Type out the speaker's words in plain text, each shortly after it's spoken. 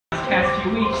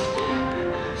few weeks.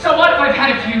 So what if I've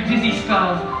had a few dizzy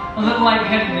spells, a little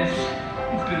lightheadedness?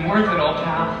 It's been worth it, old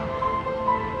pal.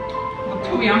 Look,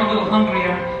 Tui, I'm a little hungry.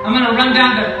 I'm gonna run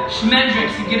down to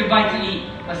Schmendrick's and get a bite to eat.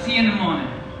 I'll see you in the morning.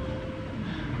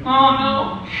 Oh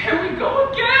no, here we go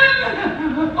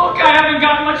again. Look, I haven't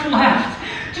got much left.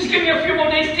 Just give me a few more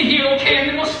days to heal, okay? And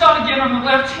then we'll start again on the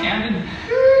left hand. And...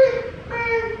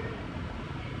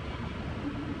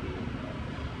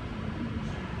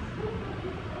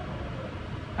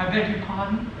 I beg your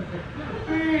pardon?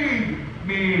 Feed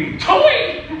me.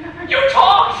 Tui! You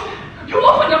talked! You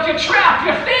opened up your trap,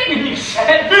 your thing, and you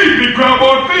said... Feed me,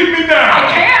 Grandma, feed me now!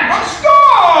 I can't! I'm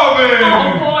starving!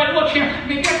 Oh boy, look here.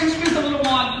 Maybe I can squeeze a little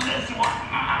more than this one.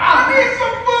 I need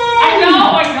some food!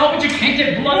 I know, but you can't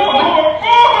get blood from it.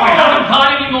 I haven't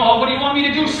got any more. What do you want me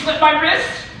to do, slit my wrist?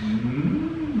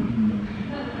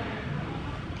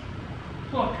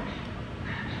 Look.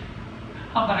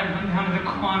 How about I run down to the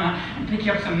corner and pick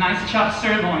you up some nice chopped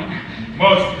sirloin?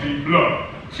 Must be blood.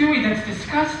 Chewy, that's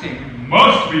disgusting.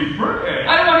 Must be fresh.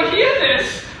 I don't want to hear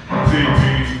this. Feed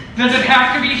me. Does it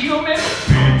have to be human?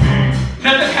 Feed me.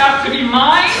 Does it have to be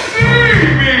mine?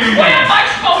 Feed me. Where am I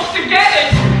supposed to get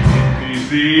it?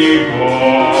 Feed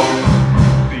evil.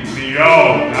 Feed me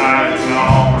all night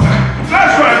long.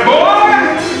 That's right, boy.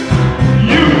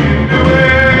 You can do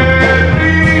it.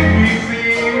 Feed me,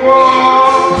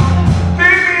 Seymour.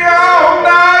 Feed me all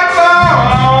night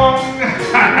long.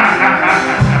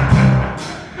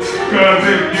 'Cause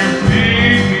if you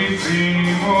feed me,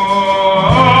 Seymour,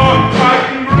 I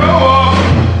can grow up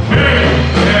big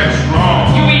and strong.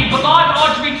 You eat blood,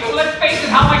 Audrey II. Let's face it,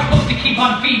 how am I supposed to keep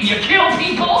on feeding you? Kill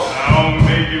people? I'll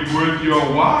make it worth your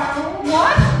while.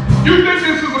 What? You think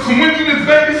this is a coincidence,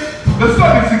 baby? The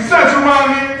sudden success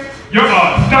around here? Your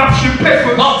adoption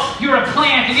papers? Look, you're a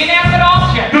plant, an inanimate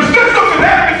object. Does this something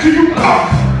happen to you?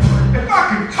 If I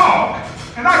can talk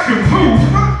and I can move,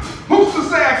 who's to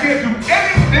say I can't do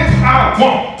anything I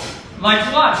want? Like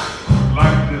what?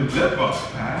 Like deliver,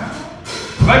 pal.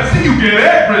 Like see you get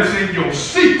everything your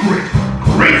secret,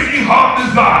 crazy heart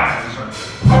desires.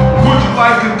 Would you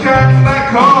like a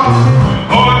Cadillac car?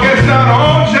 Or a get down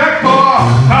on jackpot?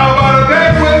 How about a day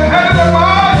with head of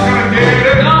mine? Gonna get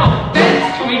it? No,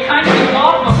 thanks to me, kind of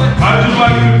off of it. How'd you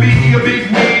like to be a big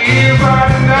wheel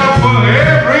riding down for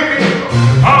every meal?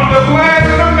 I'm the plan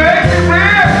to make it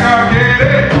real. Now get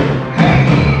it? Hey,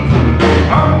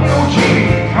 I'm your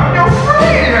genie, I'm your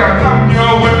friend, I'm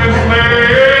your women's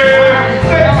slave.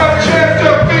 Take a chance to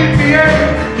feed me, eh?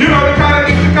 You know the kind of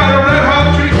eat, the kind of red hot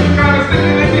treat, the kind of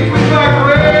sticky, licky, sweet like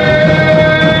bread.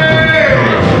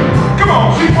 Come on,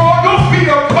 Seymour, don't be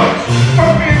a punch.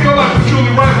 Fuck me in your life with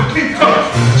Julie Rice will keep touch.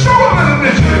 Show a little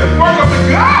initiative, work up the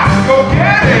guys, go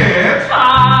get it. I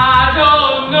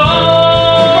don't know.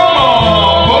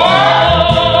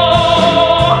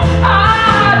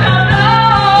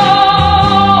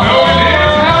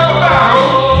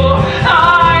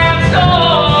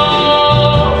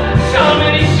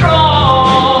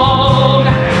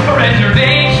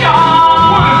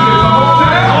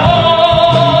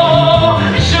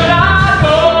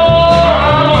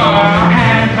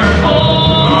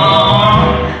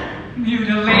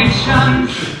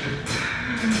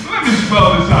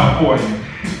 For you.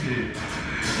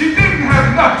 You didn't have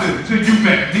nothing till you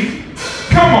met me.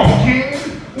 Come on, kid.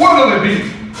 What'll it be?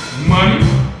 Money?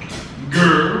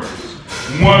 Girls?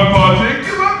 One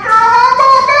particular girl? How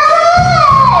about that?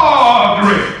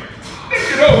 Audrey! Think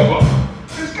it over.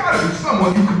 There's gotta be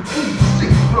someone you can please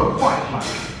see real quiet like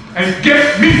and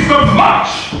get me some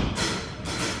lunch.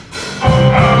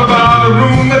 Out about the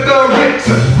room at the Ritz,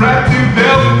 wrapped in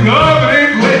velvet, covered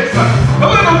in glitz. A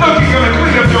little nookie gonna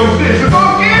clean up your dishes. Go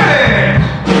get it!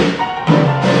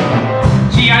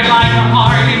 Gee, I'd like a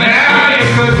Harley, but I'm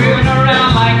moving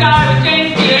around like I was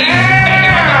James Dean.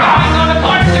 Taking on the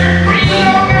concert screen.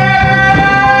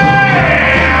 Yeah!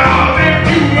 If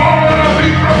you wanna be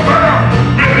preferred,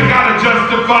 really gotta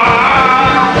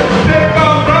justify. Take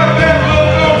off right there,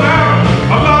 look around.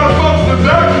 A lot of folks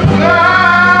deserve to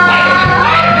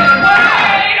die.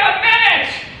 Wait a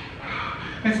minute!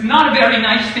 It's not a very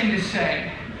nice thing to say.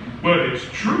 But it's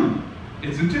true,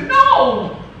 isn't it?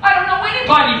 No! I don't know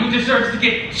anybody who deserves to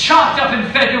get chopped up and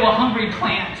fed to a hungry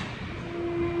plant.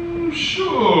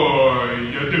 Sure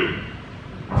you do.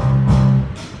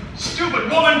 Stupid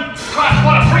woman! Christ,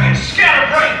 what a freaking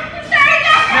scatterbrain!